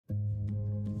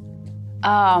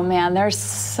Oh man, there's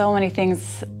so many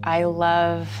things I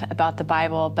love about the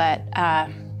Bible, but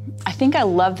I think I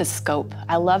love the scope.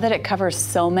 I love that it covers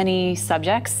so many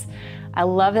subjects. I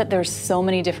love that there's so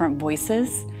many different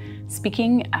voices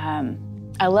speaking.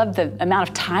 I love the amount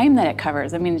of time that it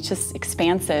covers. I mean, it's just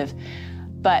expansive.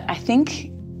 But I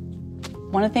think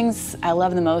one of the things I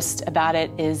love the most about it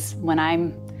is when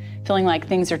I'm feeling like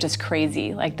things are just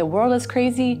crazy. Like the world is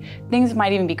crazy. Things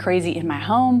might even be crazy in my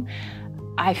home.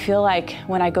 I feel like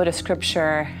when I go to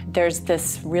Scripture, there's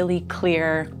this really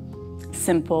clear,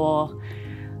 simple,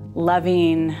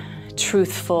 loving,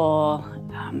 truthful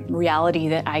reality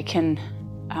that I can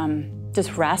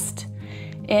just rest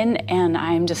in, and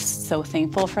I'm just so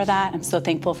thankful for that. I'm so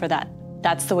thankful for that.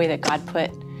 That's the way that God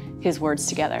put His words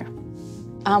together.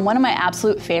 One of my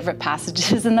absolute favorite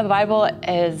passages in the Bible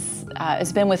is,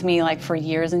 it's been with me like for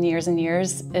years and years and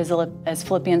years, is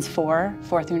Philippians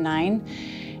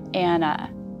 4:4-9. And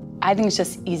I think it's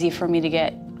just easy for me to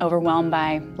get overwhelmed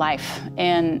by life.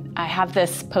 And I have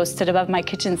this posted above my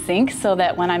kitchen sink so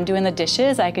that when I'm doing the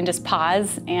dishes, I can just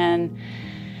pause and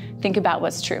think about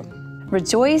what's true.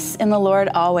 Rejoice in the Lord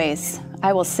always.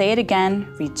 I will say it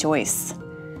again, rejoice.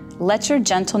 Let your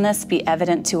gentleness be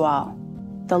evident to all.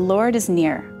 The Lord is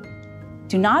near.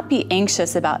 Do not be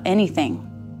anxious about anything,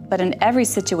 but in every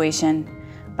situation,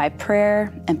 by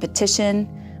prayer and petition,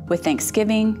 with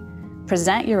thanksgiving,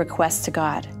 present your requests to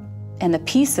God, and the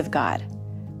peace of God,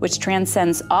 which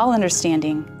transcends all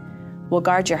understanding, will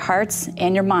guard your hearts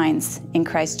and your minds in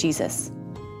Christ Jesus.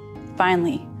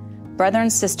 Finally, brothers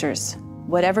and sisters,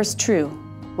 whatever's true,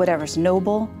 whatever's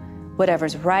noble,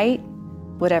 whatever's right,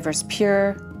 whatever's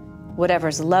pure,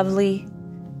 whatever's lovely,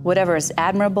 whatever is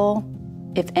admirable,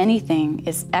 if anything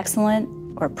is excellent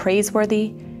or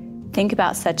praiseworthy, think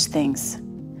about such things.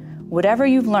 Whatever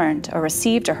you've learned or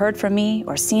received or heard from me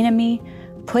or seen in me,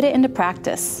 put it into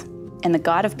practice, and the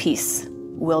God of peace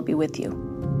will be with you.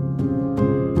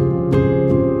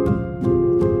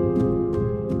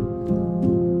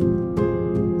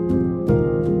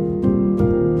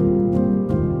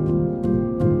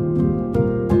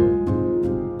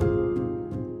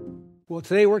 Well,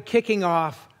 today we're kicking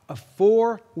off a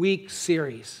 4-week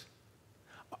series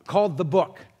called The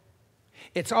Book.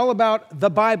 It's all about the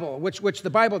Bible, which the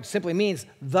Bible simply means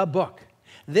the book.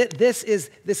 This is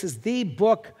the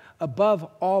book above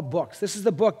all books. This is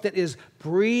the book that is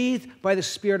breathed by the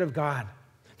Spirit of God,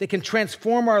 that can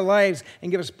transform our lives and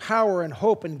give us power and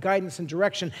hope and guidance and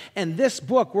direction. And this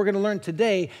book we're going to learn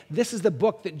today, this is the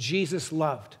book that Jesus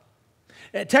loved.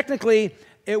 Technically,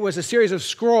 it was a series of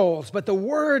scrolls, but the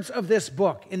words of this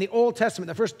book in the Old Testament,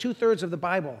 the first 2/3 of the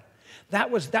Bible, that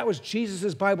was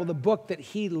Jesus' Bible, the book that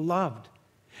he loved.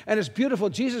 And it's beautiful.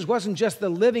 Jesus wasn't just the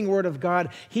living Word of God.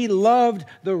 He loved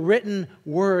the written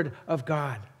Word of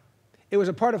God. It was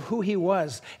a part of who he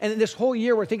was. And this whole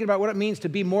year, we're thinking about what it means to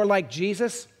be more like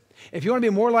Jesus. If you want to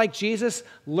be more like Jesus,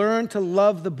 learn to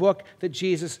love the book that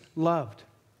Jesus loved.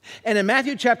 And in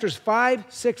Matthew chapters 5,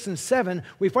 6, and 7,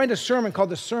 we find a sermon called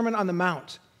the Sermon on the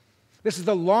Mount. This is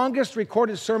the longest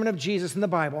recorded sermon of Jesus in the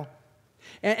Bible.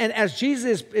 And as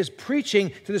Jesus is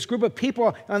preaching to this group of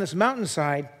people on this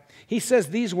mountainside, he says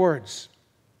these words.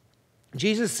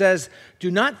 Jesus says, "Do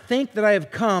not think that I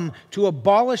have come to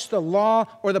abolish the law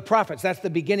or the prophets." That's the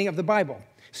beginning of the Bible.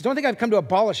 He says, don't think I've come to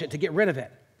abolish it, to get rid of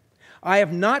it. I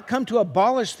have not come to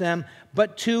abolish them,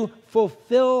 but to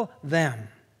fulfill them.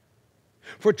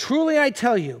 For truly I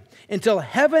tell you, until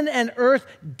heaven and earth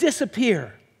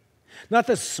disappear, not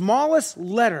the smallest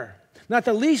letter, not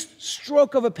the least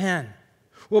stroke of a pen,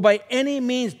 will by any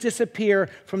means disappear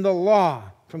from the law,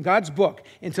 from God's book,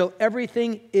 until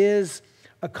everything is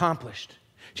accomplished.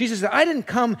 Jesus said, I didn't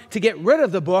come to get rid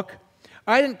of the book.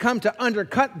 I didn't come to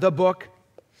undercut the book.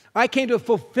 I came to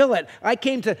fulfill it. I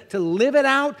came to live it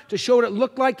out, to show what it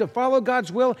looked like, to follow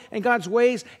God's will and God's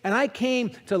ways, and I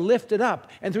came to lift it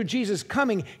up. And through Jesus'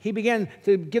 coming, he began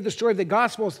to give the story of the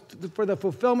Gospels for the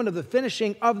fulfillment of the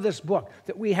finishing of this book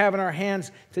that we have in our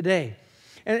hands today.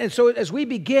 And so as we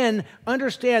begin,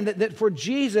 understand that for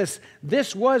Jesus,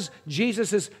 this was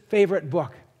Jesus' favorite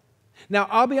book. Now,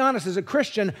 I'll be honest, as a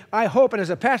Christian, I hope, and as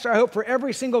a pastor, I hope for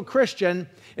every single Christian,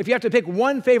 if you have to pick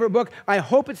one favorite book, I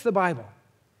hope it's the Bible.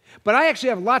 But I actually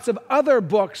have lots of other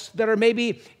books that are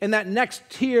maybe in that next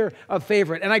tier of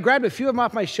favorite. And I grabbed a few of them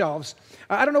off my shelves.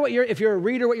 I don't know if you're a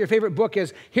reader, what your favorite book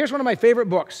is. Here's one of my favorite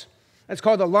books. It's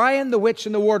called The Lion, the Witch,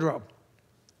 and the Wardrobe.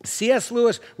 C.S.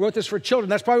 Lewis wrote this for children.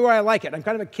 That's probably why I like it. I'm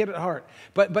kind of a kid at heart.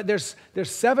 But there's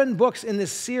 7 books in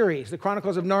this series, The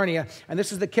Chronicles of Narnia, and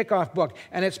this is the kickoff book,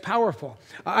 and it's powerful.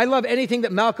 I love anything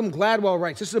that Malcolm Gladwell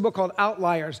writes. This is a book called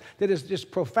Outliers that is just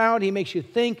profound. He makes you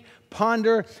think,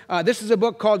 ponder. This is a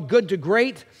book called Good to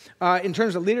Great. In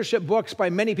terms of leadership books,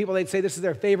 by many people, they'd say this is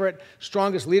their favorite,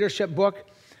 strongest leadership book.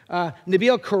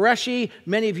 Nabil Qureshi,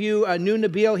 many of you knew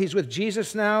Nabil. He's with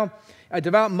Jesus now. A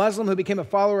devout Muslim who became a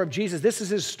follower of Jesus. This is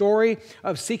his story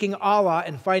of seeking Allah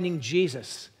and finding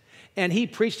Jesus. And he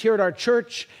preached here at our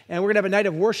church, and we're going to have a night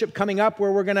of worship coming up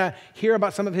where we're going to hear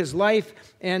about some of his life.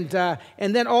 And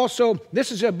then also,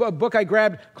 this is a book I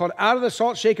grabbed called Out of the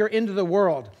Salt Shaker into the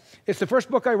World. It's the first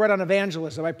book I read on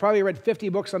evangelism. I probably read 50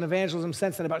 books on evangelism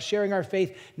since then about sharing our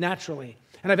faith naturally.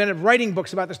 And I've ended up writing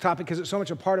books about this topic because it's so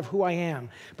much a part of who I am.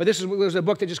 But this was a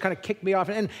book that just kind of kicked me off.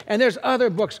 And there's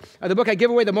other books. The book I give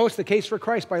away the most, The Case for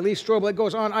Christ by Lee Strobel. It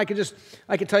goes on. I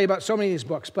could tell you about so many of these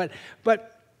books. But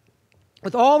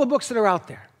with all the books that are out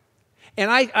there, and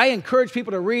I encourage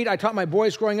people to read. I taught my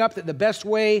boys growing up that the best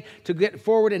way to get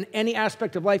forward in any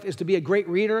aspect of life is to be a great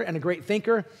reader and a great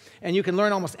thinker. And you can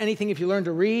learn almost anything if you learn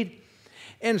to read.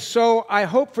 And so I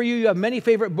hope for you have many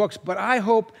favorite books, but I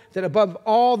hope that above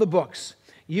all the books,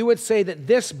 you would say that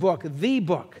this book, the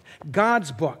book,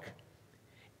 God's book,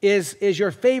 is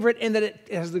your favorite in that it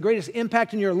has the greatest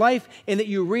impact in your life, in that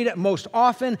you read it most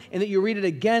often, and that you read it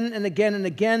again and again and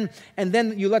again, and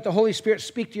then you let the Holy Spirit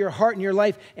speak to your heart and your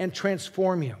life and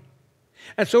transform you.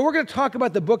 And so we're going to talk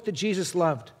about the book that Jesus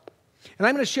loved. And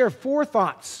I'm going to share 4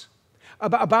 thoughts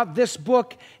about this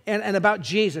book and about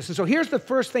Jesus. And so here's the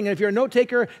first thing. And if you're a note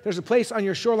taker, there's a place on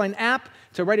your Shoreline app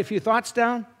to write a few thoughts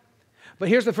down. But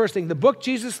here's the first thing. The book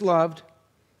Jesus loved,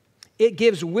 it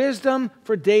gives wisdom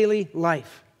for daily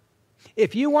life.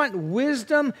 If you want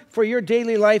wisdom for your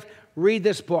daily life, read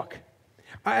this book.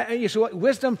 You say,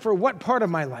 wisdom for what part of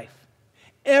my life?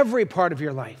 Every part of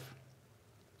your life.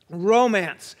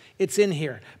 Romance, it's in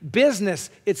here. Business,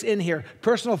 it's in here.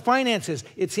 Personal finances,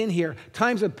 it's in here.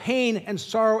 Times of pain and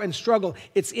sorrow and struggle,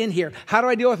 it's in here. How do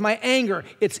I deal with my anger?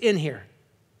 It's in here.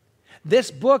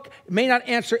 This book may not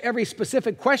answer every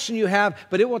specific question you have,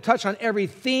 but it will touch on every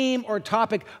theme or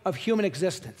topic of human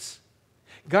existence.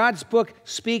 God's book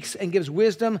speaks and gives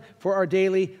wisdom for our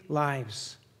daily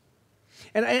lives.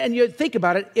 And you think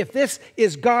about it, if this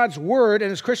is God's word,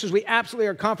 and as Christians we absolutely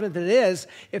are confident that it is,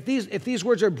 if these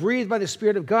words are breathed by the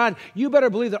Spirit of God, you better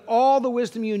believe that all the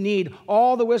wisdom you need,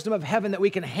 all the wisdom of heaven that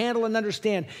we can handle and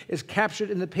understand is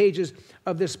captured in the pages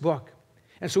of this book.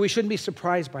 And so we shouldn't be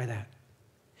surprised by that.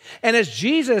 And as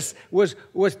Jesus was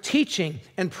teaching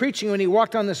and preaching when he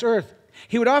walked on this earth,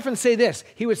 he would often say this.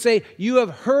 He would say, "You have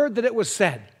heard that it was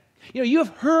said." You have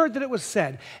heard that it was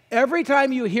said. Every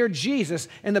time you hear Jesus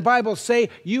in the Bible say,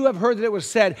 "You have heard that it was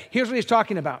said," here's what he's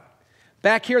talking about.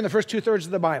 Back here in the first 2/3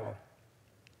 of the Bible.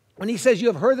 When he says, "You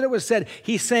have heard that it was said,"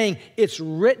 he's saying it's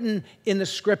written in the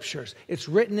Scriptures. It's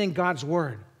written in God's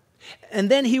Word. And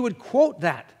then he would quote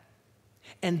that.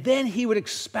 And then he would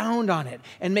expound on it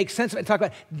and make sense of it and talk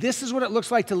about, this is what it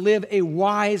looks like to live a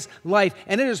wise life.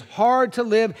 And it is hard to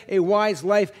live a wise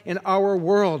life in our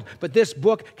world, but this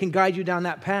book can guide you down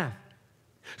that path.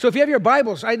 So if you have your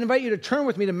Bibles, I'd invite you to turn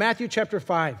with me to Matthew chapter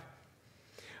 5.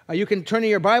 You can turn in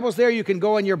your Bibles there. You can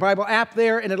go in your Bible app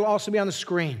there, and it'll also be on the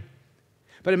screen.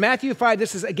 But in Matthew 5,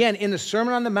 this is, again, in the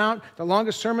Sermon on the Mount, the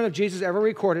longest sermon of Jesus ever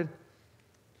recorded.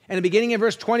 And beginning in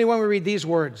verse 21, we read these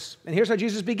words. And here's how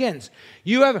Jesus begins.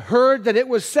 "You have heard that it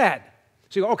was said."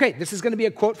 So you go, okay, this is going to be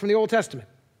a quote from the Old Testament.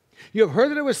 "You have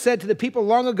heard that it was said to the people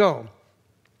long ago,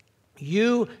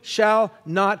 'You shall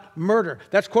not murder.'"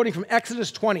 That's quoting from Exodus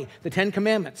 20, the 10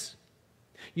 Commandments.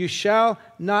 "You shall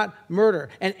not murder.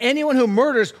 And anyone who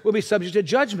murders will be subject to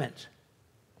judgment.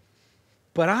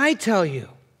 But I tell you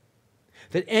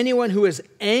that anyone who is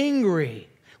angry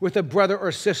with a brother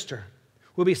or sister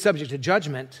will be subject to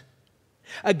judgment.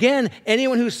 Again,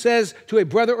 anyone who says to a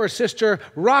brother or sister,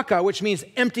 'Raka,' which means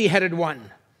empty-headed one,"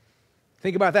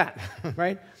 think about that,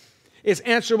 right, "is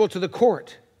answerable to the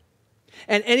court.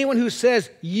 And anyone who says,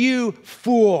 'You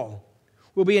fool,'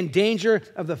 will be in danger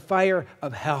of the fire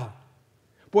of hell."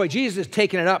 Boy, Jesus is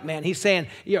taking it up, man. He's saying,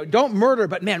 don't murder,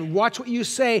 but man, watch what you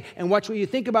say and watch what you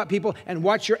think about people and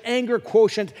watch your anger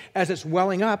quotient as it's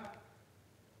welling up.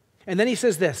 And then he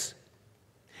says this,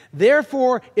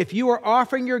 "Therefore, if you are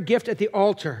offering your gift at the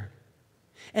altar,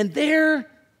 and there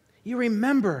you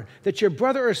remember that your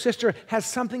brother or sister has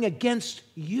something against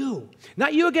you,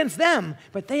 not you against them,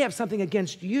 but they have something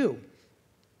against you,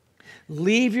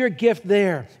 leave your gift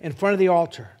there in front of the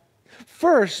altar.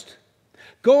 First,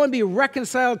 go and be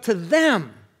reconciled to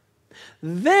them.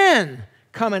 Then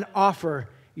come and offer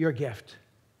your gift."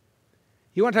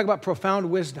 You want to talk about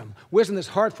profound wisdom, wisdom that's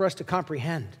hard for us to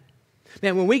comprehend.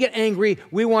 Man, when we get angry,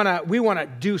 we want to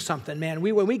do something, man.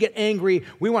 When we get angry,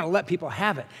 we want to let people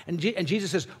have it. And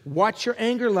Jesus says, watch your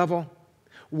anger level.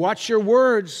 Watch your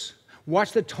words.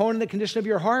 Watch the tone and the condition of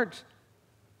your heart.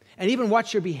 And even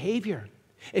watch your behavior.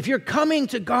 If you're coming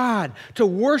to God to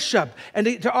worship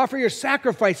and to offer your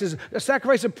sacrifices, a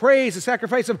sacrifice of praise, a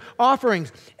sacrifice of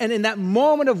offerings, and in that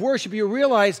moment of worship you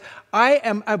realize, I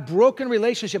am a broken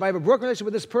relationship. I have a broken relationship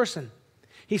with this person.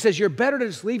 He says, you're better to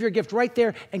just leave your gift right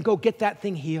there and go get that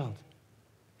thing healed.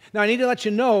 Now, I need to let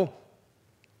you know,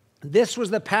 this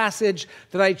was the passage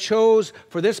that I chose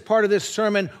for this part of this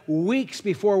sermon weeks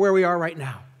before where we are right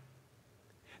now.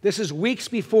 This is weeks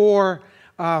before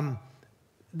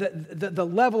the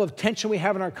level of tension we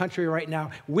have in our country right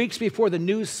now, weeks before the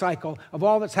news cycle of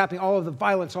all that's happening, all of the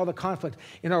violence, all the conflict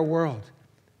in our world.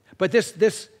 But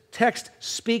this text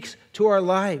speaks to our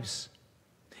lives.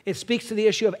 It speaks to the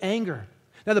issue of anger.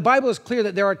 Now, the Bible is clear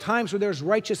that there are times where there's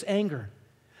righteous anger.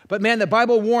 But man, the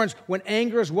Bible warns when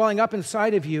anger is welling up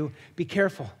inside of you, be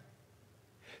careful.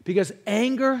 Because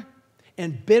anger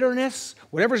and bitterness,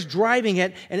 whatever's driving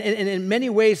it, and in many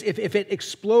ways, if it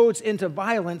explodes into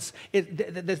violence,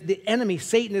 the enemy,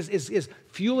 Satan, is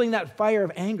fueling that fire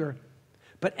of anger.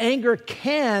 But anger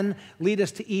can lead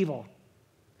us to evil.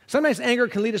 Sometimes anger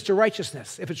can lead us to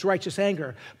righteousness, if it's righteous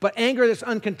anger. But anger that's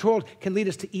uncontrolled can lead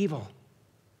us to evil.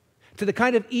 To the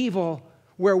kind of evil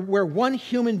where one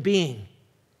human being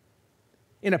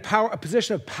in a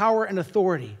position of power and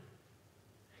authority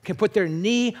can put their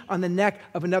knee on the neck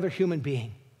of another human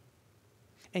being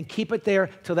and keep it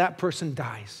there till that person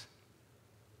dies.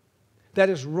 That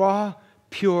is raw,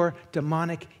 pure,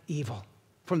 demonic evil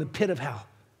from the pit of hell.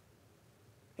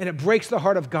 And it breaks the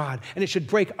heart of God, and it should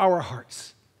break our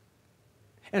hearts.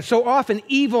 And so often,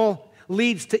 evil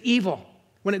leads to evil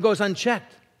when it goes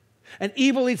unchecked. And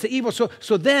evil leads to evil.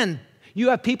 So then, you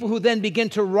have people who then begin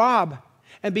to rob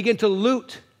and begin to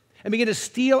loot and begin to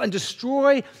steal and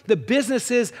destroy the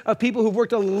businesses of people who've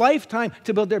worked a lifetime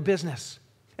to build their business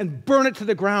and burn it to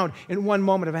the ground in one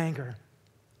moment of anger.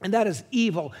 And that is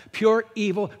evil, pure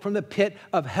evil from the pit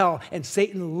of hell. And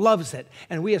Satan loves it.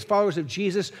 And we as followers of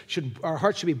Jesus, our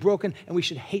hearts should be broken, and we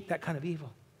should hate that kind of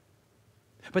evil.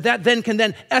 But that then can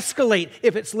escalate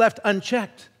if it's left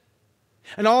unchecked.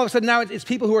 And all of a sudden now it's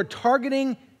people who are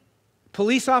targeting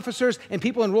police officers and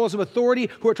people in roles of authority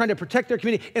who are trying to protect their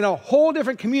community in a whole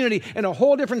different community, in a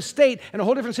whole different state, in a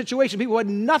whole different situation. People who had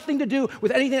nothing to do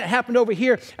with anything that happened over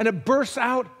here, and it bursts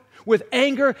out with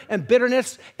anger and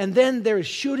bitterness, and then there is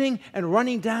shooting and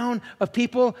running down of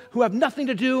people who have nothing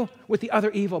to do with the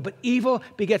other evil. But evil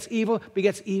begets evil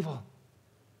begets evil.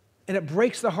 And it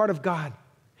breaks the heart of God,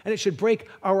 and it should break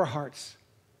our hearts.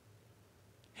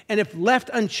 And if left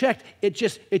unchecked, it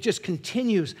just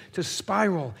continues to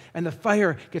spiral, and the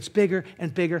fire gets bigger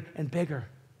and bigger and bigger.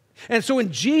 And so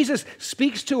when Jesus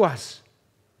speaks to us,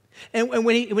 and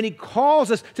when he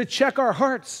calls us to check our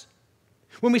hearts,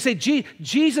 when we say,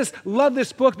 Jesus loved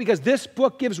this book because this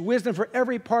book gives wisdom for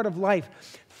every part of life,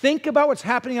 think about what's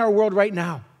happening in our world right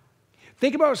now.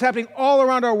 Think about what's happening all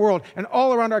around our world and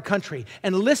all around our country,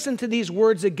 and listen to these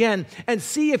words again and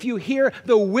see if you hear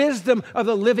the wisdom of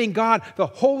the living God, the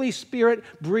Holy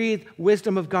Spirit-breathed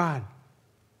wisdom of God.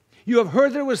 You have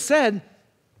heard that it was said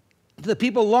to the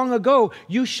people long ago,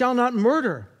 you shall not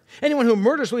murder. Anyone who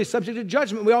murders will be subject to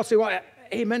judgment. We all say, well,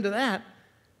 amen to that.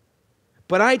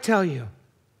 But I tell you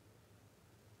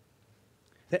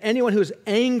that anyone who is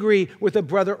angry with a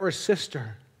brother or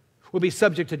sister will be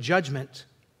subject to judgment.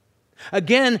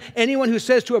 Again, anyone who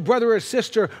says to a brother or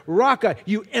sister, Raka,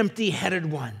 you empty-headed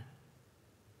one,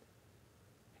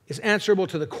 is answerable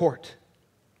to the court.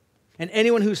 And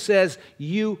anyone who says,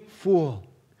 you fool,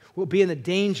 will be in the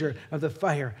danger of the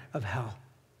fire of hell.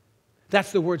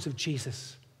 That's the words of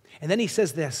Jesus. And then he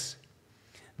says this,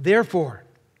 therefore,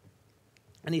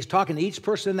 and he's talking to each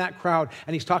person in that crowd,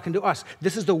 and he's talking to us.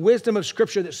 This is the wisdom of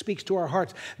Scripture that speaks to our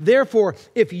hearts. Therefore,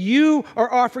 if you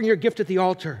are offering your gift at the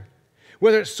altar,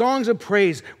 whether it's songs of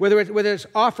praise, whether it's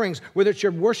offerings, whether it's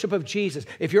your worship of Jesus,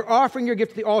 if you're offering your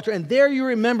gift at the altar and there you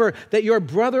remember that your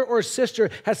brother or sister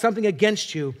has something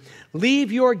against you,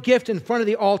 leave your gift in front of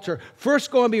the altar. First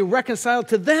go and be reconciled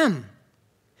to them,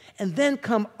 and then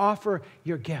come offer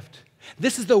your gift.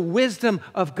 This is the wisdom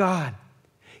of God.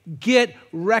 Get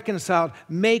reconciled.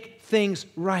 Make things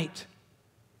right.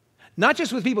 Not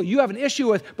just with people you have an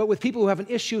issue with, but with people who have an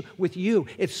issue with you.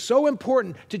 It's so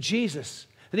important to Jesus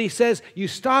that he says you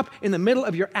stop in the middle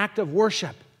of your act of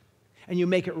worship and you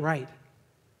make it right.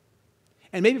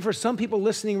 And maybe for some people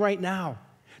listening right now,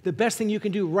 the best thing you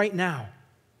can do right now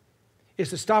is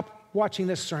to stop watching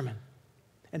this sermon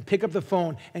and pick up the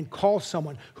phone and call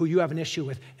someone who you have an issue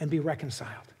with and be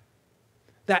reconciled.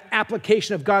 That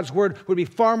application of God's word would be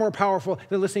far more powerful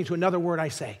than listening to another word I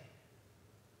say.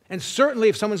 And certainly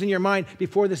if someone's in your mind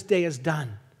before this day is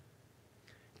done.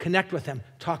 connect with them,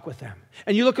 talk with them.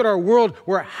 And you look at our world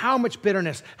where how much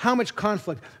bitterness, how much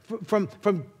conflict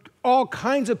from all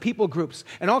kinds of people groups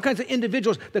and all kinds of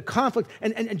individuals, the conflict.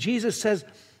 And Jesus says,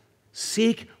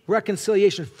 seek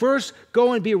reconciliation. First,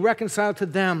 go and be reconciled to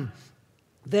them.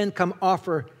 Then come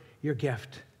offer your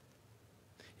gift.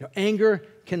 Anger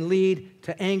can lead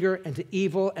to anger and to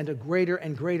evil and to greater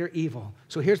and greater evil.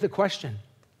 So here's the question.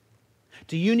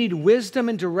 Do you need wisdom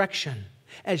and direction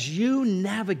as you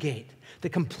navigate the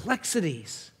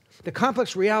complexities, the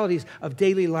complex realities of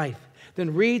daily life?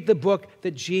 Then read the book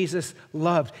that Jesus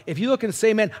loved. If you look and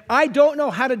say, man, I don't know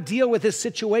how to deal with this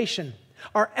situation.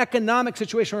 Our economic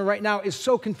situation right now is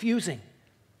so confusing.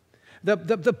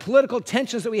 The political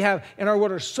tensions that we have in our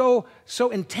world are so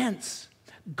intense.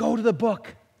 Go to the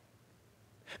book.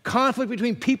 Conflict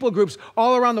between people groups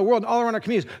all around the world, all around our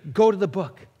communities. Go to the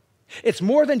book. It's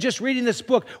more than just reading this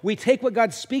book. We take what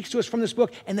God speaks to us from this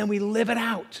book and then we live it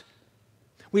out.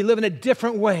 We live in a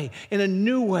different way, in a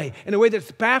new way, in a way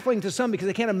that's baffling to some because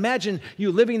they can't imagine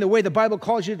you living the way the Bible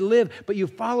calls you to live, but you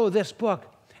follow this book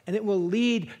and it will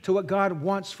lead to what God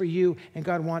wants for you and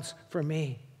God wants for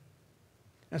me.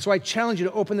 And so I challenge you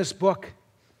to open this book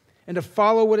and to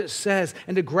follow what it says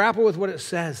and to grapple with what it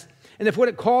says. And if what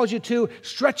it calls you to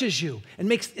stretches you and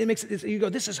makes you go,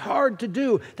 this is hard to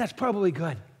do, that's probably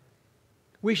good.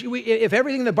 If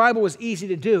everything in the Bible was easy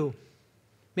to do,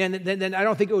 man, then I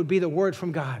don't think it would be the word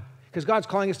from God, because God's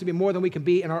calling us to be more than we can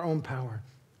be in our own power.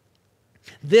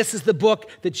 This is the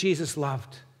book that Jesus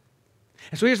loved.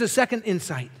 And so here's the second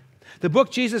insight. The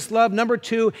book Jesus loved, number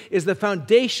 2, is the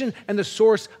foundation and the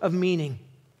source of meaning.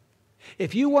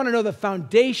 If you want to know the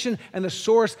foundation and the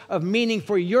source of meaning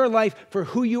for your life, for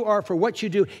who you are, for what you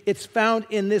do, it's found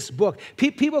in this book.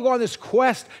 People go on this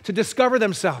quest to discover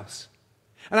themselves.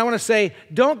 And I want to say,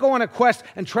 don't go on a quest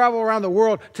and travel around the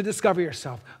world to discover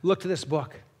yourself. Look to this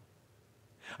book.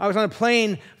 I was on a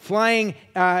plane flying,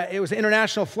 it was an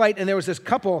international flight, and there was this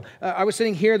couple. I was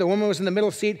sitting here, the woman was in the middle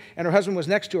seat, and her husband was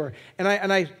next to her. And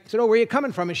I said, oh, where are you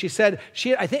coming from? And she said,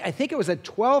 I think it was a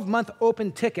 12-month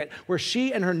open ticket where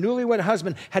she and her newlywed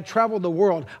husband had traveled the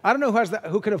world. I don't know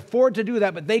who could afford to do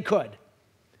that, but they could.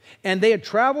 And they had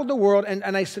traveled the world,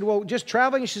 and I said, well, just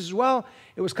traveling? And she says, well,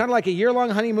 it was kind of like a year-long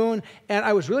honeymoon, and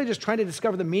I was really just trying to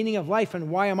discover the meaning of life and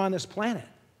why I'm on this planet.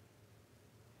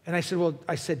 And I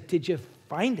said, did you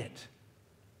find it?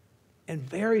 And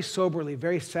very soberly,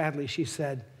 very sadly, she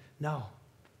said, no.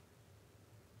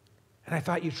 And I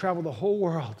thought, you traveled the whole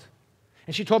world.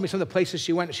 And she told me some of the places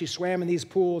she went, and she swam in these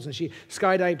pools, and she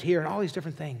skydived here, and all these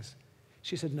different things.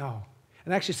 She said, no.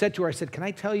 And I actually said to her, I said, can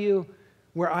I tell you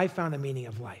where I found the meaning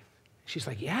of life? She's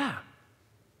like, yeah.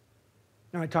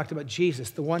 Now I talked about Jesus,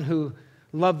 the one who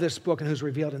loved this book and who's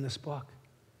revealed in this book.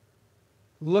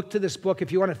 Look to this book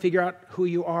if you want to figure out who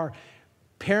you are.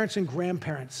 Parents and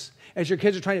grandparents, as your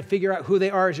kids are trying to figure out who they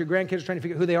are, as your grandkids are trying to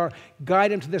figure out who they are,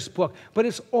 guide them to this book. But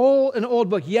it's all an old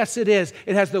book. Yes, it is.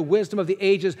 It has the wisdom of the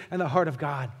ages and the heart of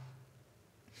God.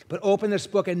 But open this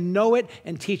book and know it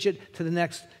and teach it to the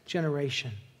next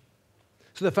generation.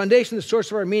 So the foundation, the source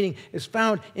of our meaning is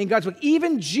found in God's book.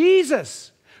 Even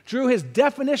Jesus drew his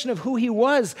definition of who he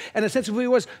was and a sense of who he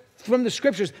was from the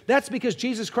Scriptures. That's because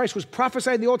Jesus Christ was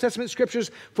prophesied in the Old Testament Scriptures,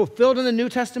 fulfilled in the New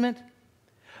Testament.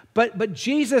 But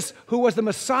Jesus, who was the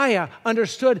Messiah,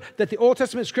 understood that the Old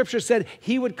Testament Scripture said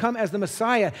he would come as the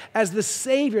Messiah, as the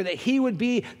Savior, that he would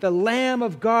be the Lamb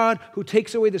of God who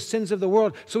takes away the sins of the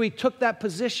world. So he took that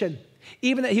position,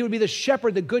 even that he would be the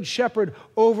shepherd, the good shepherd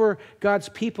over God's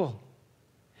people.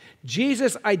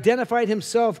 Jesus identified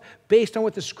himself based on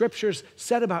what the Scriptures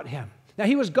said about him. Now,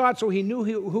 he was God, so he knew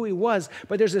who he was,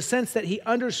 but there's a sense that he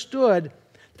understood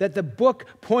that the book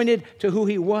pointed to who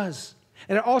he was.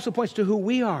 And it also points to who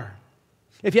we are.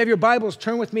 If you have your Bibles,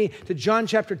 turn with me to John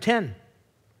chapter 10.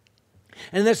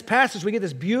 And in this passage, we get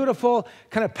this beautiful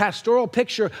kind of pastoral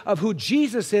picture of who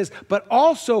Jesus is, but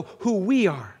also who we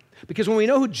are. Because when we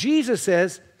know who Jesus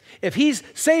is, if he's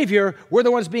Savior, we're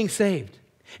the ones being saved.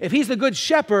 If he's the good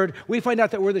shepherd, we find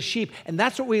out that we're the sheep. And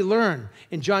that's what we learn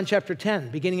in John chapter 10,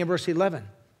 beginning in verse 11.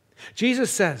 Jesus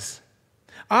says,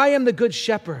 I am the good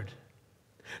shepherd.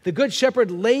 The good shepherd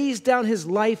lays down his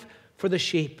life for the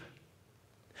sheep.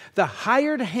 The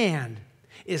hired hand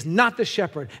is not the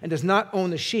shepherd and does not own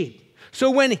the sheep.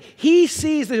 So when he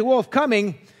sees the wolf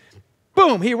coming,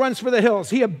 boom, he runs for the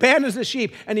hills. He abandons the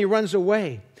sheep and he runs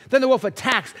away. Then the wolf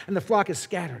attacks and the flock is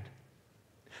scattered.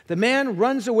 The man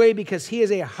runs away because he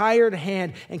is a hired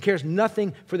hand and cares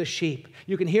nothing for the sheep.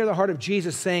 You can hear the heart of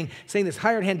Jesus saying this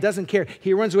hired hand doesn't care.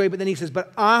 He runs away, but then he says,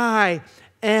 but I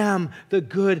am the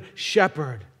good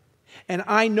shepherd. And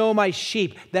I know my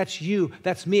sheep. That's you.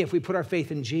 That's me if we put our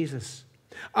faith in Jesus.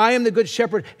 I am the good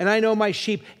shepherd, and I know my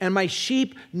sheep, and my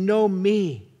sheep know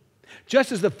me.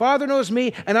 Just as the Father knows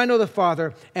me, and I know the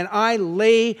Father, and I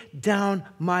lay down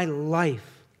my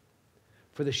life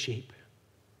for the sheep.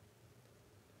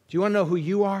 Do you want to know who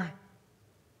you are?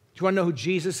 Do you want to know who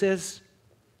Jesus is?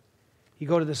 You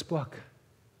go to this book.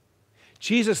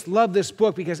 Jesus loved this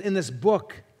book because in this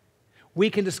book, we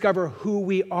can discover who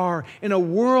we are in a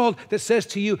world that says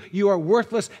to you, you are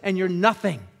worthless and you're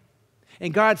nothing.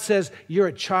 And God says, you're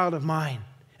a child of mine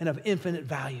and of infinite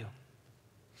value.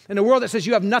 In a world that says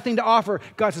you have nothing to offer,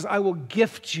 God says, I will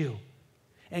gift you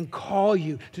and call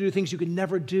you to do things you could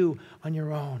never do on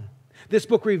your own. This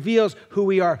book reveals who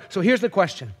we are. So here's the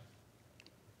question.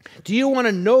 Do you want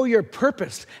to know your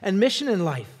purpose and mission in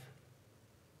life?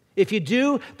 If you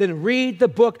do, then read the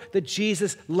book that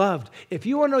Jesus loved. If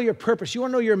you want to know your purpose, you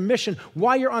want to know your mission,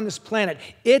 why you're on this planet,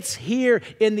 it's here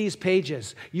in these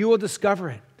pages. You will discover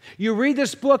it. You read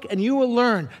this book and you will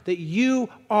learn that you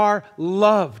are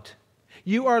loved.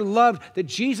 You are loved, that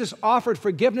Jesus offered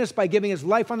forgiveness by giving his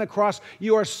life on the cross.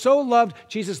 You are so loved,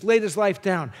 Jesus laid his life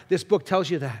down. This book tells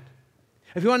you that.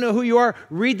 If you want to know who you are,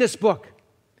 read this book,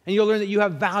 and you'll learn that you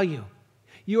have value.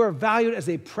 You are valued as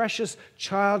a precious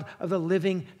child of the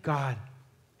living God.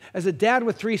 As a dad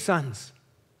with 3 sons,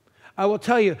 I will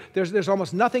tell you, there's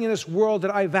almost nothing in this world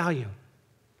that I value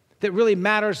that really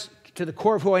matters to the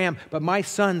core of who I am, but my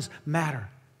sons matter.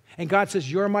 And God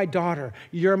says, you're my daughter,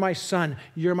 you're my son,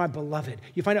 you're my beloved.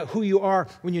 You find out who you are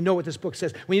when you know what this book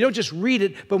says. When you don't just read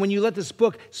it, but when you let this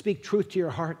book speak truth to your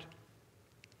heart.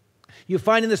 You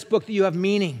find in this book that you have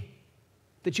meaning,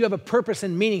 that you have a purpose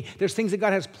and meaning. There's things that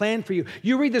God has planned for you.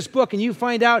 You read this book and you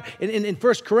find out in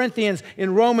 1 Corinthians,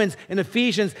 in Romans, in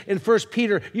Ephesians, in 1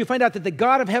 Peter, you find out that the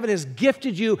God of heaven has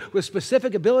gifted you with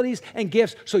specific abilities and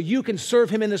gifts so you can serve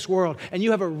him in this world. And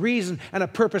you have a reason and a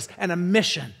purpose and a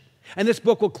mission. And this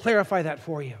book will clarify that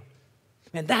for you.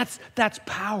 And that's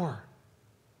power.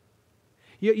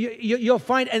 You'll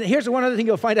find, and here's one other thing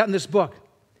you'll find out in this book.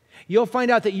 You'll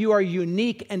find out that you are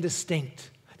unique and distinct.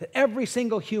 That every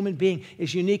single human being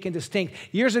is unique and distinct.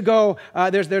 Years ago,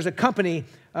 there's a company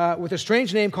with a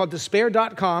strange name called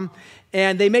Despair.com,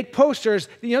 and they make posters.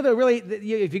 You know, they're really,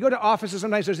 if you go to offices,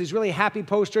 sometimes there's these really happy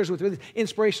posters with really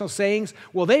inspirational sayings.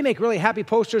 Well, they make really happy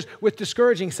posters with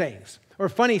discouraging sayings or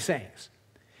funny sayings.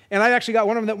 And I've actually got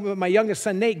one of them that my youngest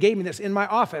son, Nate, gave me this in my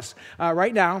office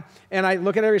right now. And I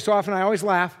look at it every so often, I always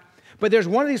laugh. But there's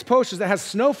one of these posters that has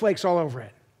snowflakes all over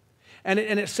it. And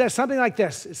it says something like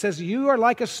this. It says, you are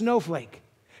like a snowflake,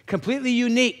 completely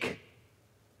unique,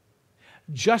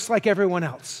 just like everyone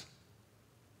else.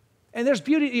 And there's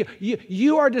beauty.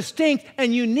 You are distinct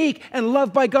and unique and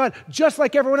loved by God, just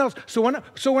like everyone else. So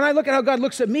when I look at how God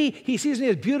looks at me, he sees me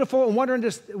as beautiful and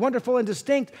wonderful and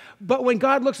distinct. But when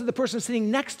God looks at the person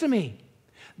sitting next to me,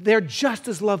 they're just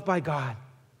as loved by God.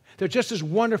 They're just as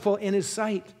wonderful in his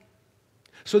sight.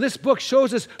 So this book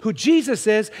shows us who Jesus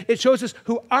is. It shows us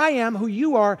who I am, who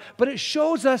you are, but it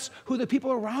shows us who the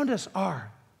people around us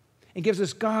are and gives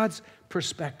us God's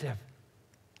perspective.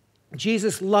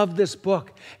 Jesus loved this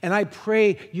book, and I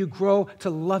pray you grow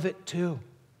to love it too.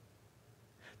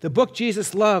 The book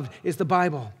Jesus loved is the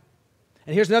Bible.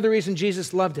 And here's another reason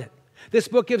Jesus loved it. This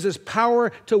book gives us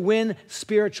power to win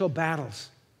spiritual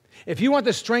battles. If you want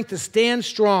the strength to stand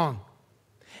strong,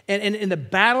 and in the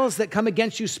battles that come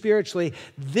against you spiritually,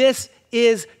 this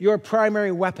is your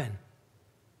primary weapon.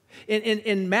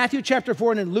 In Matthew chapter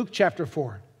 4 and in Luke chapter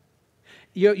 4,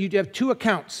 you have 2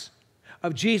 accounts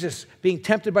of Jesus being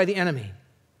tempted by the enemy.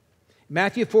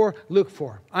 Matthew 4, Luke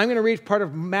 4. I'm going to read part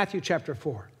of Matthew chapter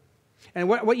 4. And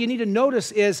what you need to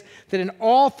notice is that in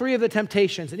all 3 of the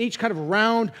temptations, in each kind of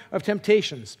round of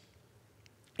temptations,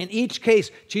 in each case,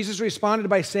 Jesus responded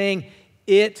by saying,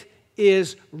 it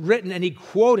is written, and he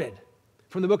quoted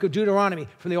from the book of Deuteronomy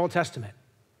from the Old Testament.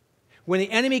 When the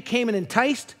enemy came and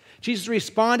enticed, Jesus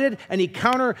responded and he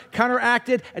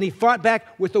counteracted and he fought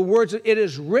back with the words, it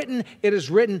is written, it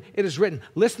is written, it is written.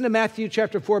 Listen to Matthew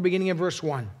chapter 4, beginning in verse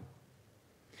 1.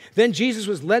 Then Jesus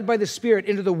was led by the Spirit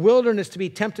into the wilderness to be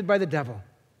tempted by the devil.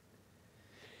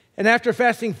 And after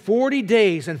fasting 40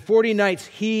 days and 40 nights,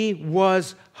 he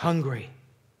was hungry.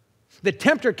 The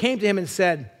tempter came to him and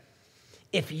said,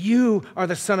 if you are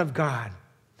the Son of God,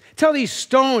 tell these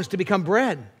stones to become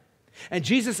bread. And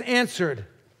Jesus answered,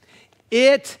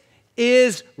 it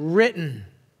is written,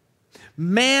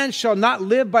 man shall not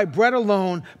live by bread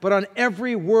alone, but on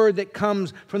every word that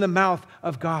comes from the mouth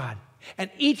of God.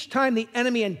 And each time the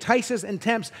enemy entices and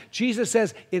tempts, Jesus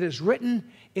says, it is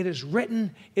written, it is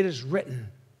written, it is written.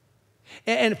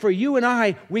 And for you and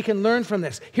I, we can learn from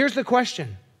this. Here's the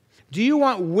question. Do you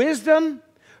want wisdom,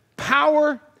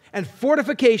 power, and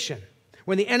fortification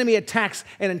When the enemy attacks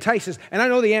and entices, and I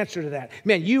know the answer to that.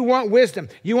 Man, you want wisdom,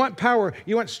 you want power,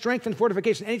 you want strength and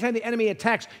fortification. Anytime the enemy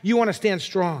attacks, you want to stand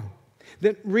strong.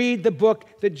 Then read the book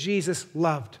that Jesus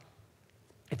loved.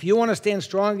 If you want to stand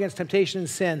strong against temptation and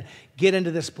sin, get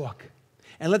into this book.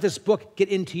 And let this book get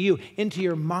into you, into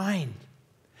your mind.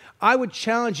 I would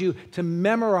challenge you to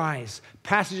memorize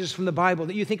passages from the Bible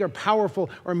that you think are powerful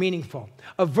or meaningful.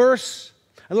 A verse,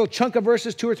 a little chunk of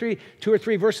verses, two or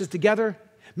three verses together,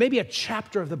 maybe a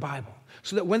chapter of the Bible,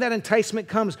 so that when that enticement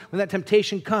comes, when that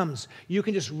temptation comes, you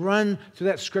can just run through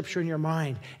that scripture in your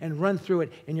mind and run through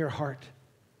it in your heart.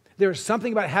 There's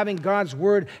something about having God's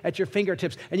word at your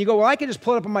fingertips. And you go, well, I can just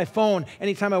pull it up on my phone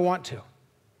anytime I want to.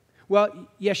 Well,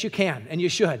 yes, you can, and you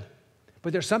should.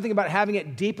 But there's something about having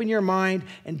it deep in your mind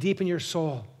and deep in your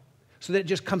soul so that it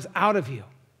just comes out of you,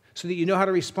 so that you know how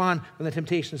to respond when the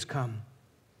temptations come.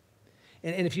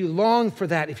 And if you long for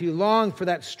that, if you long for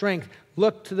that strength,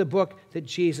 look to the book that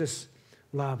Jesus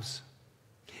loves.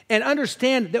 And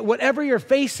understand that whatever you're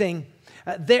facing,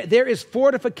 there is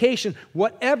fortification.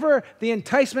 Whatever the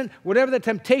enticement, whatever the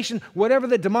temptation, whatever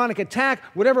the demonic attack,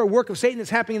 whatever work of Satan that's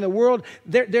happening in the world,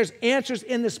 there's answers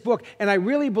in this book. And I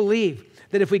really believe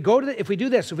that if we go to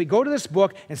this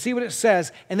book and see what it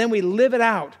says, and then we live it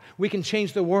out, we can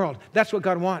change the world. That's what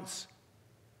God wants.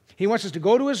 He wants us to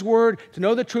go to His Word, to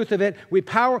know the truth of it. We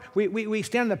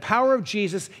stand in the power of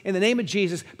Jesus, in the name of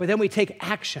Jesus, but then we take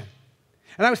action.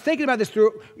 And I was thinking about this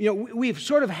through, we've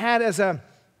sort of had as a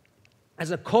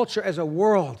culture, as a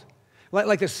world,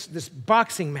 like this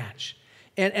boxing match.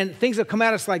 And things have come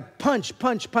at us like punch,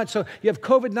 punch, punch. So you have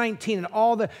COVID-19 and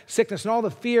all the sickness and all the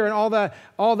fear and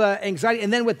all the anxiety.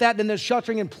 And then with that, then there's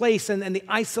sheltering in place and the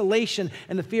isolation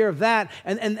and the fear of that.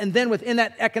 And then within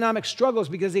that, economic struggles,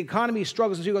 because the economy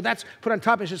struggles. And so you go, that's put on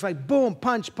top. It's just like boom,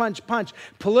 punch, punch, punch.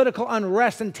 Political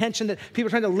unrest and tension that people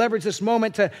are trying to leverage this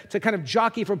moment to kind of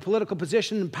jockey for political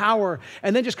position and power.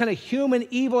 And then just kind of human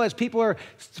evil as people are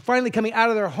finally coming out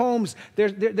of their homes.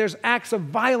 There's acts of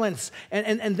violence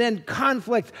and then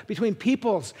conflict between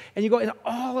peoples, and you go, in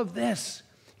all of this,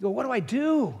 you go, what do I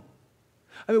do?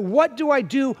 I mean, what do I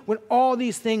do when all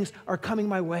these things are coming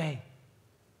my way?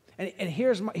 And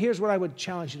here's what I would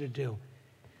challenge you to do.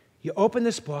 You open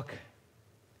this book,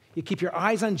 you keep your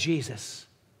eyes on Jesus,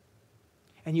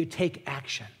 and you take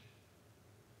action.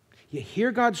 You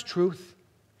hear God's truth,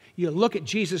 you look at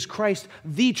Jesus Christ,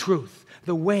 the truth,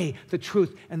 the way, the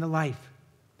truth, and the life.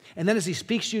 And then as He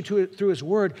speaks to you through His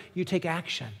Word, you take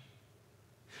action.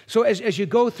 So as you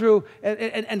go through,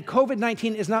 and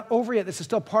COVID-19 is not over yet. This is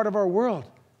still part of our world.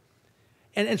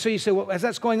 And so you say, well, as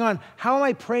that's going on, how am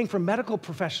I praying for medical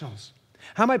professionals?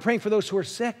 How am I praying for those who are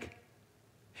sick?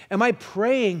 Am I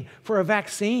praying for a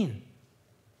vaccine?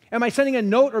 Am I sending a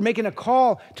note or making a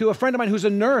call to a friend of mine who's a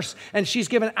nurse and she's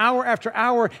given hour after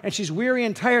hour and she's weary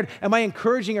and tired? Am I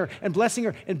encouraging her and blessing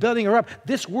her and building her up?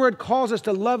 This word calls us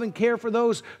to love and care for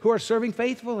those who are serving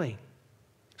faithfully.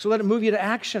 So let it move you to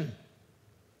action.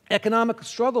 Economic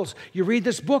struggles. You read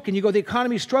this book and you go, the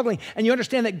economy's struggling, and you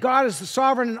understand that God is the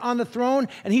sovereign and on the throne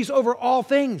and He's over all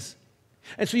things.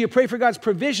 And so you pray for God's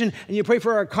provision and you pray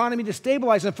for our economy to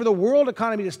stabilize and for the world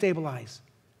economy to stabilize.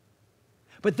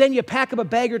 But then you pack up a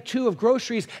bag or two of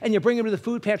groceries and you bring them to the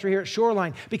food pantry here at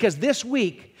Shoreline, because this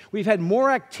week we've had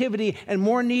more activity and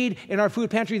more need in our food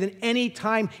pantry than any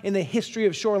time in the history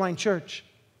of Shoreline Church.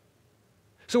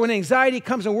 So when anxiety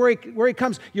comes and worry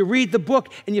comes, you read the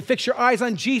book and you fix your eyes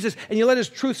on Jesus and you let His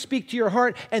truth speak to your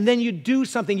heart, and then you do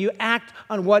something. You act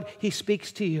on what He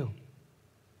speaks to you.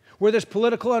 Where there's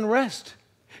political unrest,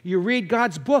 you read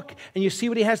God's book and you see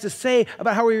what He has to say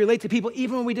about how we relate to people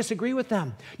even when we disagree with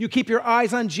them. You keep your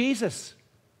eyes on Jesus.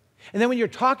 And then when you're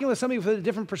talking with somebody with a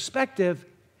different perspective,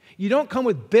 you don't come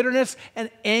with bitterness and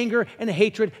anger and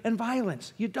hatred and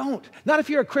violence. You don't. Not if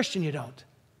you're a Christian, you don't.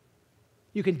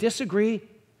 You can disagree.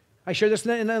 I shared this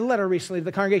in a letter recently to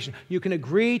the congregation. You can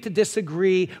agree to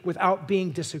disagree without being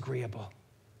disagreeable.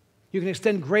 You can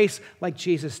extend grace like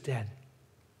Jesus did.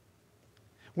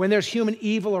 When there's human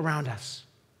evil around us,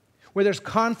 where there's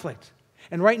conflict,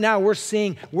 and right now we're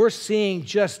seeing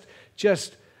just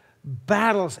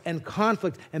battles and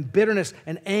conflict and bitterness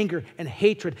and anger and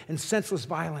hatred and senseless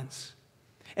violence.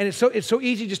 And it's so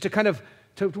easy just to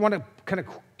want to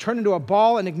turn into a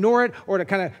ball and ignore it, or to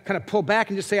kind of pull back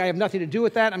and just say, I have nothing to do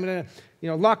with that. I'm going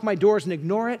to lock my doors and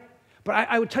ignore it. But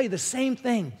I would tell you the same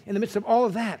thing in the midst of all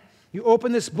of that. You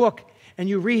open this book and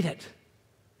you read it.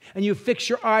 And you fix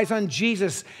your eyes on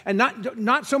Jesus, and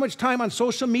not so much time on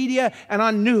social media and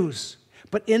on news,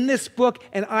 but in this book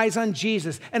and eyes on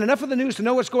Jesus. And enough of the news to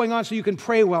know what's going on so you can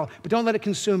pray well, but don't let it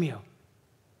consume you.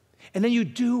 And then you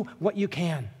do what you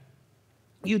can.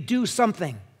 You do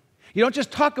something. You don't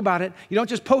just talk about it. You don't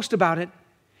just post about it.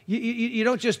 You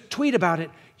don't just tweet about it.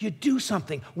 You do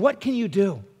something. What can you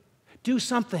do? Do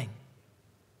something.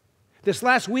 This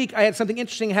last week, I had something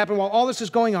interesting happen while all this is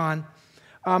going on.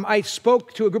 I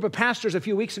spoke to a group of pastors a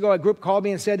few weeks ago. A group called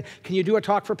me and said, can you do a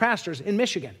talk for pastors in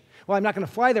Michigan? Well, I'm not going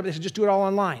to fly there, but they said, just do it all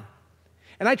online.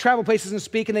 And I travel places and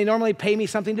speak, and they normally pay me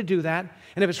something to do that.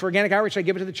 And if it's for organic outreach, I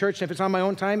give it to the church. And if it's on my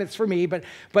own time, it's for me. But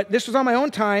this was on my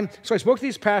own time, so I spoke to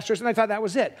these pastors, and I thought that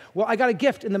was it. Well, I got a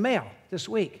gift in the mail this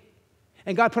week.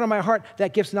 And God put on my heart,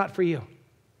 that gift's not for you.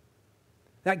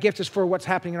 That gift is for what's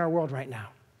happening in our world right now.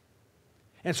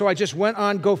 And so I just went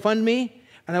on GoFundMe,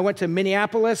 and I went to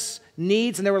Minneapolis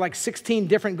Needs, and there were like 16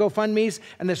 different GoFundMes,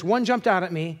 and this one jumped out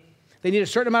at me. They need a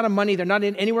certain amount of money. They're not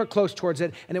anywhere close towards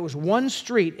it. And it was one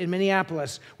street in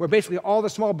Minneapolis where basically all the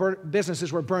small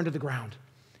businesses were burned to the ground,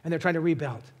 and they're trying to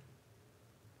rebuild.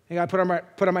 And God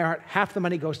put on my heart, half the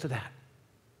money goes to that.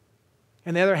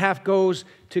 And the other half goes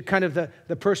to kind of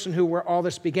the person where all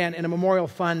this began, in a memorial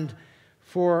fund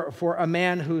for a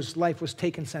man whose life was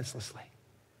taken senselessly.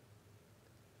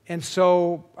 And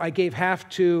so I gave half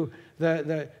to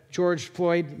the George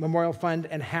Floyd Memorial Fund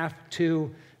and half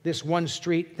to this one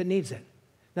street that needs it.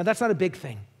 Now, that's not a big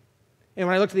thing. And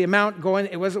when I looked at the amount going,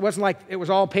 it wasn't like it was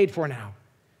all paid for now,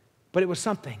 but it was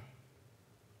something.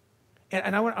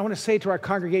 And I want to say to our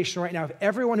congregation right now, if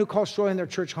everyone who calls Shoreline their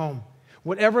church home,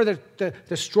 whatever the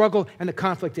struggle and the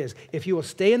conflict is, if you will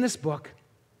stay in this book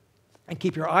and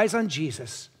keep your eyes on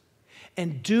Jesus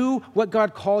and do what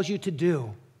God calls you to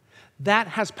do, that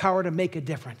has power to make a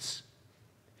difference.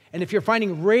 And if you're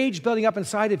finding rage building up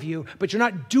inside of you, but you're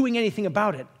not doing anything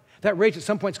about it, that rage at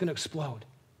some point is going to explode.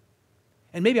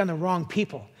 And maybe on the wrong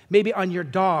people, maybe on your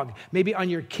dog, maybe on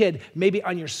your kid, maybe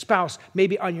on your spouse,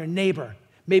 maybe on your neighbor,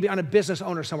 maybe on a business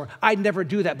owner somewhere. I'd never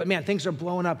do that, but man, things are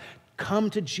blowing up. Come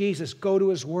to Jesus, go to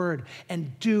his word,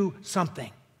 and do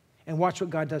something. And watch what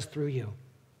God does through you.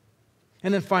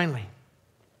 And then finally,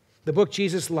 the book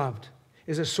Jesus loved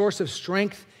is a source of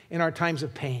strength in our times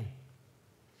of pain.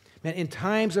 Man, in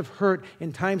times of hurt,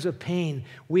 in times of pain,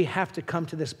 we have to come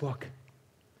to this book.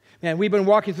 Man, we've been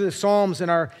walking through the Psalms in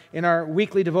our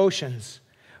weekly devotions.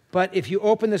 But if you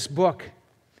open this book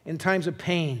in times of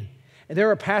pain, and there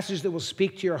are passages that will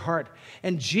speak to your heart.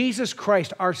 And Jesus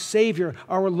Christ, our Savior,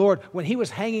 our Lord, when he was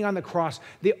hanging on the cross,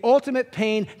 the ultimate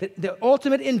pain, the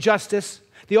ultimate injustice,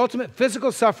 the ultimate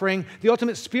physical suffering, the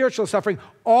ultimate spiritual suffering,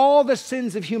 all the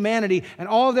sins of humanity and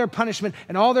all of their punishment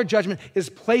and all their judgment is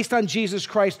placed on Jesus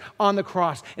Christ on the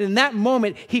cross. And in that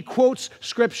moment, he quotes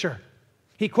Scripture.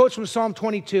 He quotes from Psalm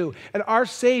 22. And our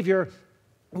Savior,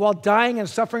 while dying and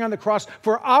suffering on the cross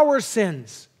for our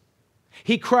sins,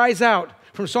 he cries out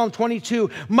from Psalm 22,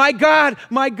 my God,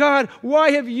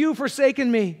 why have you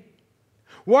forsaken me?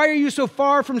 Why are you so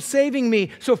far from saving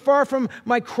me, so far from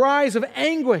my cries of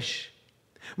anguish?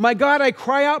 My God, I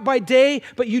cry out by day,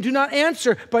 but you do not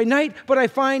answer. By night, but I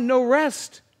find no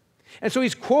rest. And so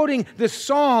he's quoting this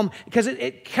psalm because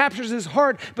it captures his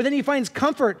heart, but then he finds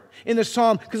comfort in the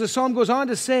psalm because the psalm goes on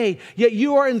to say, yet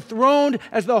you are enthroned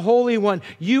as the Holy One.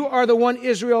 You are the one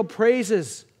Israel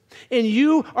praises. In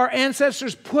you, our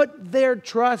ancestors put their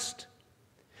trust.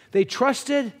 They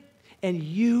trusted, and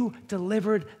you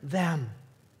delivered them.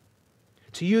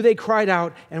 To you they cried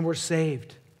out and were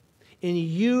saved. In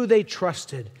you they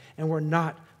trusted and were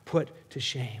not put to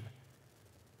shame.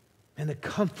 And the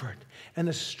comfort and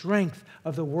the strength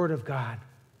of the Word of God.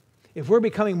 If we're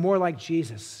becoming more like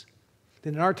Jesus,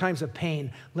 then in our times of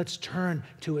pain, let's turn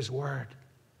to his Word.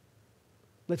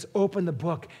 Let's open the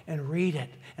book and read it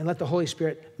and let the Holy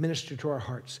Spirit minister to our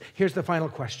hearts. Here's the final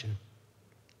question.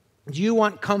 Do you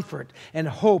want comfort and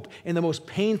hope in the most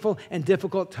painful and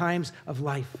difficult times of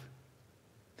life?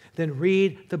 Then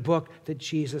read the book that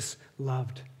Jesus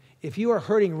loved. If you are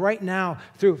hurting right now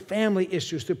through family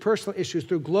issues, through personal issues,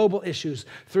 through global issues,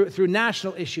 through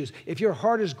national issues, if your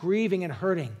heart is grieving and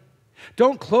hurting,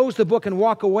 don't close the book and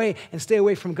walk away and stay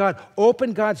away from God.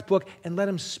 Open God's book and let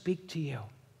him speak to you.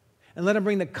 And let him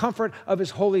bring the comfort of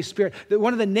his Holy Spirit.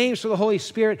 One of the names for the Holy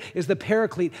Spirit is the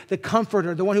Paraclete, the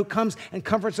Comforter, the one who comes and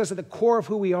comforts us at the core of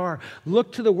who we are.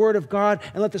 Look to the Word of God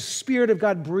and let the Spirit of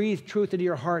God breathe truth into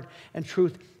your heart and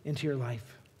truth into your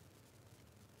life.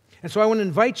 And so I want to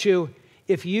invite you,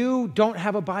 if you don't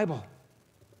have a Bible,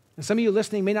 and some of you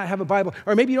listening may not have a Bible,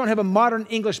 or maybe you don't have a modern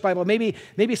English Bible. Maybe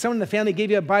someone in the family gave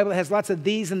you a Bible that has lots of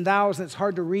these and thous and it's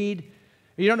hard to read.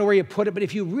 Or you don't know where you put it. But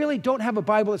if you really don't have a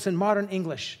Bible that's in modern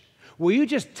English, will you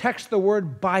just text the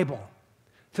word Bible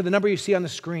to the number you see on the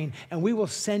screen, and we will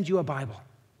send you a Bible.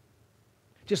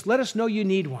 Just let us know you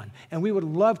need one, and we would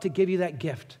love to give you that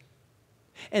gift.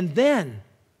 And then,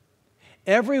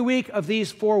 every week of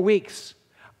these 4 weeks,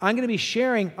 I'm going to be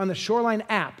sharing on the Shoreline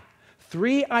app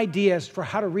 3 ideas for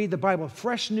how to read the Bible,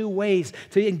 fresh new ways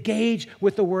to engage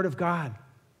with the Word of God.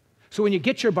 So when you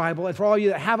get your Bible, and for all of you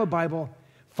that have a Bible,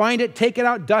 find it, take it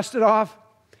out, dust it off,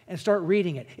 and start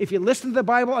reading it. If you listen to the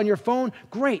Bible on your phone,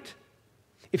 great.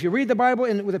 If you read the Bible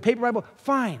with a paper Bible,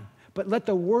 fine. But let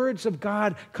the words of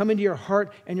God come into your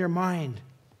heart and your mind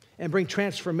and bring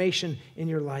transformation in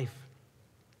your life.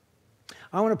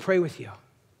 I want to pray with you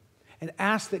and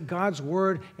ask that God's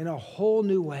Word in a whole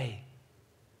new way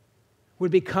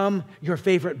would become your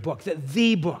favorite book, that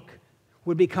the book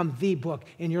would become the book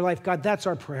in your life. God, that's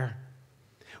our prayer.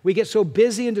 We get so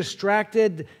busy and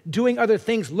distracted doing other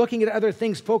things, looking at other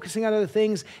things, focusing on other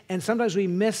things, and sometimes we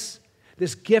miss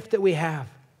this gift that we have.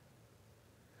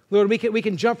 Lord, we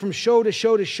can jump from show to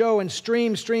show to show and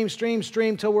stream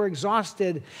till we're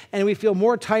exhausted and we feel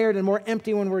more tired and more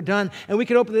empty when we're done. And we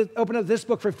can open up this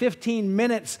book for 15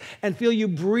 minutes and feel you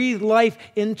breathe life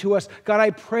into us. God,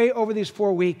 I pray over these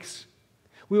 4 weeks,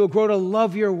 we will grow to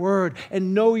love your word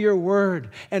and know your word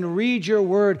and read your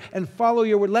word and follow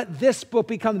your word. Let this book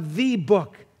become the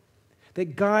book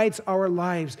that guides our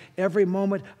lives every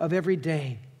moment of every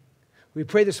day. We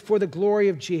pray this for the glory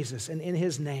of Jesus and in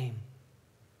his name.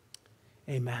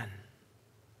 Amen.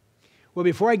 Well,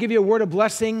 before I give you a word of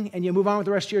blessing and you move on with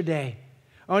the rest of your day,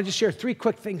 I want to just share 3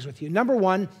 quick things with you. Number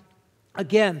 1,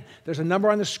 again, there's a number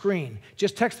on the screen.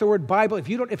 Just text the word Bible. If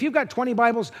you've got 20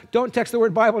 Bibles, don't text the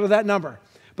word Bible to that number.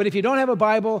 But if you don't have a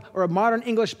Bible or a modern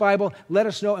English Bible, let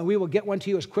us know and we will get one to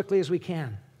you as quickly as we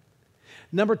can.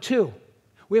 Number 2,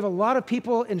 we have a lot of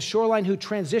people in Shoreline who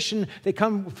transition. They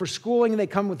come for schooling, they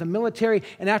come with the military,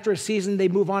 and after a season, they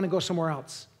move on and go somewhere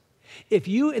else. If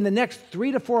you, in the next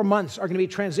 3 to 4 months, are going to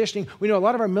be transitioning, we know a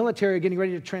lot of our military are getting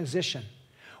ready to transition.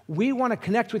 We want to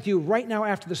connect with you right now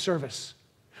after the service.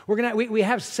 We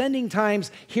have sending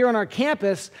times here on our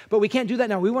campus, but we can't do that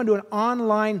now. We want to do an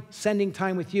online sending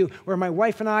time with you where my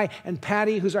wife and I and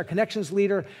Patty, who's our connections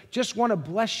leader, just want to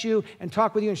bless you and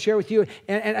talk with you and share with you.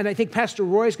 And I think Pastor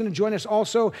Roy is going to join us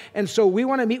also. And so we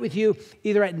want to meet with you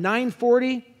either at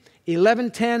 9:40,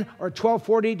 11:10, or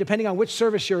 12:40, depending on which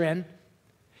service you're in.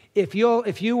 If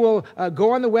you will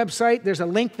go on the website, there's a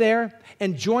link there,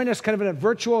 and join us kind of in a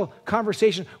virtual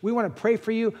conversation. We want to pray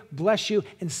for you, bless you,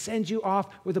 and send you off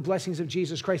with the blessings of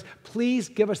Jesus Christ. Please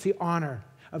give us the honor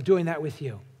of doing that with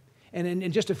you. And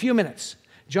in just a few minutes,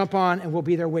 jump on and we'll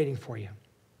be there waiting for you.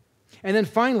 And then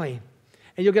finally,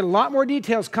 and you'll get a lot more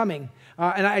details coming,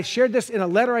 and I shared this in a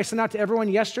letter I sent out to everyone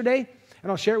yesterday,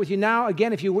 and I'll share it with you now.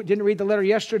 Again, if you didn't read the letter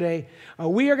yesterday,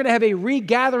 we are going to have a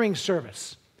regathering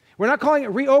service. We're not calling it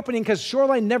reopening because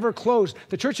Shoreline never closed.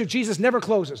 The Church of Jesus never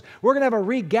closes. We're going to have a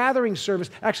regathering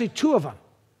service, actually 2 of them,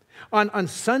 on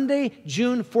Sunday,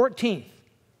 June 14th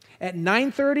at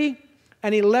 9:30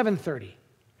 and 11:30,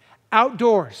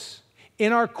 outdoors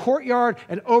in our courtyard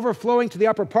and overflowing to the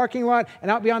upper parking lot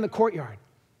and out beyond the courtyard.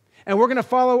 And we're going to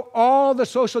follow all the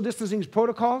social distancing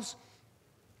protocols,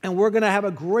 and we're going to have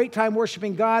a great time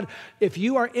worshiping God. If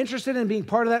you are interested in being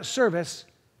part of that service,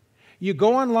 you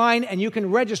go online and you can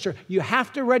register. You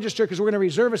have to register because we're going to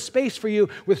reserve a space for you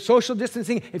with social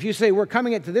distancing. If you say, we're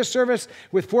coming into this service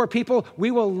with 4 people,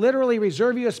 we will literally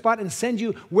reserve you a spot and send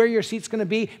you where your seat's going to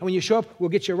be. And when you show up,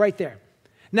 we'll get you right there.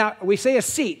 Now, we say a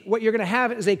seat. What you're going to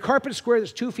have is a carpet square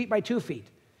that's 2 feet by 2 feet.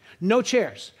 No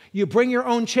chairs. You bring your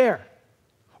own chair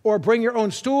or bring your own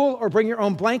stool or bring your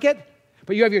own blanket.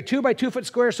 But you have your 2 by 2 foot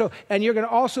square, and you're going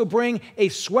to also bring a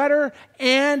sweater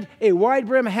and a wide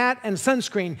brim hat and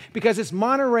sunscreen because it's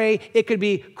Monterey. It could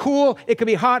be cool, it could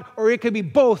be hot, or it could be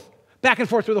both back and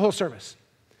forth through the whole service.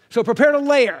 So prepare to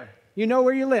layer. You know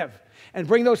where you live, and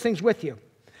bring those things with you.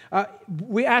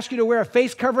 We ask you to wear a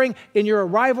face covering in your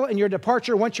arrival and your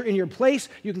departure. Once you're in your place,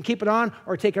 you can keep it on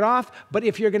or take it off. But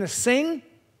if you're going to sing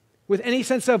with any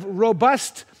sense of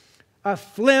robust,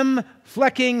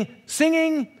 flecking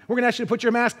singing, we're going to ask you to put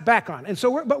your mask back on. And so,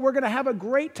 we're going to have a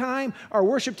great time. Our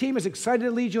worship team is excited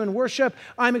to lead you in worship.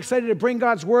 I'm excited to bring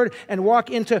God's word and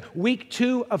walk into week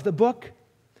 2 of the book.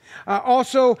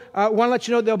 Also, want to let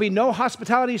you know there'll be no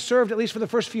hospitality served, at least for the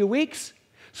first few weeks.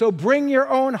 So bring your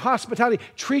own hospitality.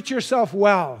 Treat yourself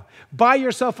well. Buy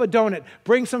yourself a donut.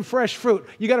 Bring some fresh fruit.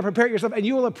 You got to prepare it yourself, and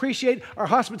you will appreciate our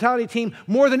hospitality team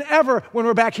more than ever when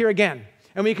we're back here again.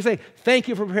 And we can say, thank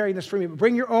you for preparing this for me. But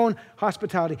bring your own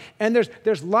hospitality. And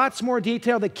there's lots more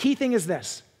detail. The key thing is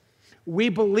this. We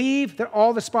believe that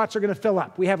all the spots are going to fill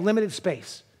up. We have limited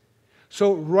space.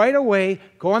 So right away,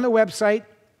 go on the website,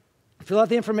 fill out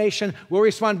the information. We'll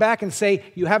respond back and say,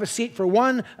 you have a seat for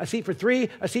 1, a seat for 3,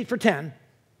 a seat for 10.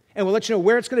 And we'll let you know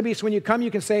where it's going to be. So when you come,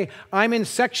 you can say, I'm in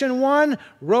section 1,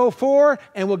 row 4,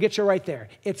 and we'll get you right there.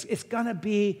 It's going to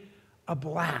be a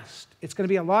blast. It's going to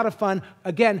be a lot of fun.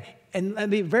 Again, and let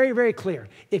me be very, very clear.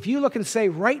 If you look and say,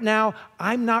 right now,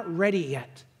 I'm not ready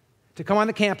yet to come on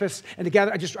the campus and to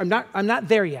gather, I'm not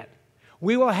there yet.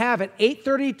 We will have at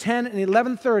 8:30, 10, and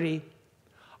 11:30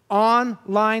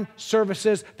 online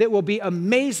services that will be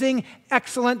amazing,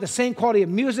 excellent, the same quality of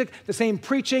music, the same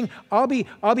preaching. I'll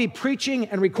be preaching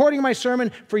and recording my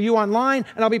sermon for you online,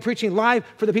 and I'll be preaching live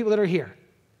for the people that are here.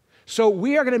 So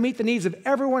we are going to meet the needs of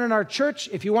everyone in our church.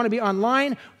 If you want to be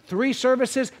online, 3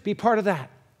 services, be part of that.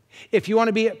 If you want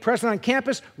to be present on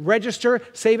campus, register,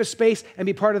 save a space, and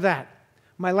be part of that.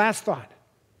 My last thought.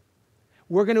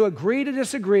 We're going to agree to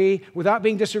disagree without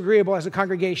being disagreeable as a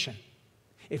congregation.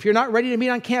 If you're not ready to meet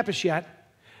on campus yet,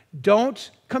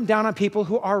 don't come down on people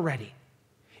who are ready.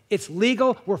 It's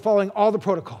legal. We're following all the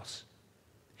protocols.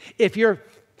 If you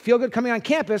feel good coming on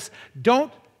campus,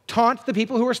 don't taunt the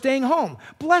people who are staying home.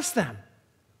 Bless them.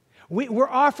 We're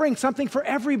offering something for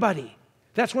everybody.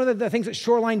 That's one of the things that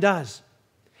Shoreline does.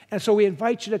 And so we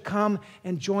invite you to come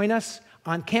and join us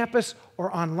on campus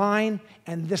or online.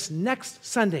 And this next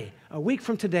Sunday, a week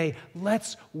from today,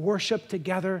 let's worship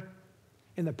together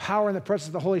in the power and the presence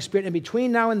of the Holy Spirit. And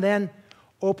between now and then,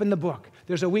 open the book.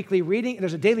 There's a weekly reading,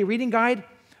 there's a daily reading guide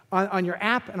on your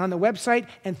app and on the website,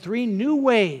 and 3 new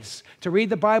ways to read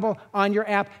the Bible on your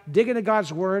app. Dig into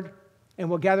God's Word, and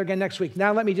we'll gather again next week.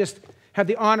 Now let me just have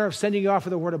the honor of sending you off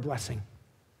with a word of blessing.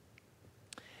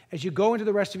 As you go into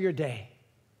the rest of your day,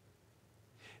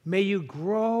 may you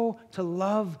grow to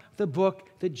love the book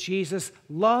that Jesus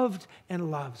loved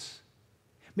and loves.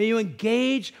 May you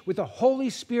engage with the Holy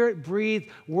Spirit-breathed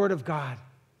Word of God.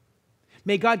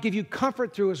 May God give you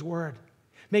comfort through His Word.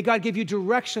 May God give you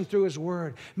direction through His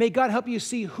Word. May God help you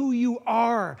see who you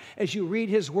are as you read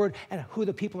His Word and who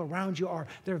the people around you are,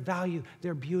 their value,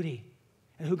 their beauty,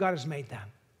 and who God has made them.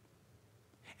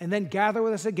 And then gather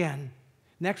with us again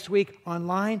next week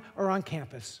online or on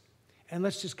campus. And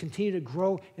let's just continue to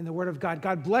grow in the Word of God.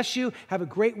 God bless you. Have a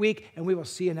great week, and we will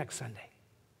see you next Sunday.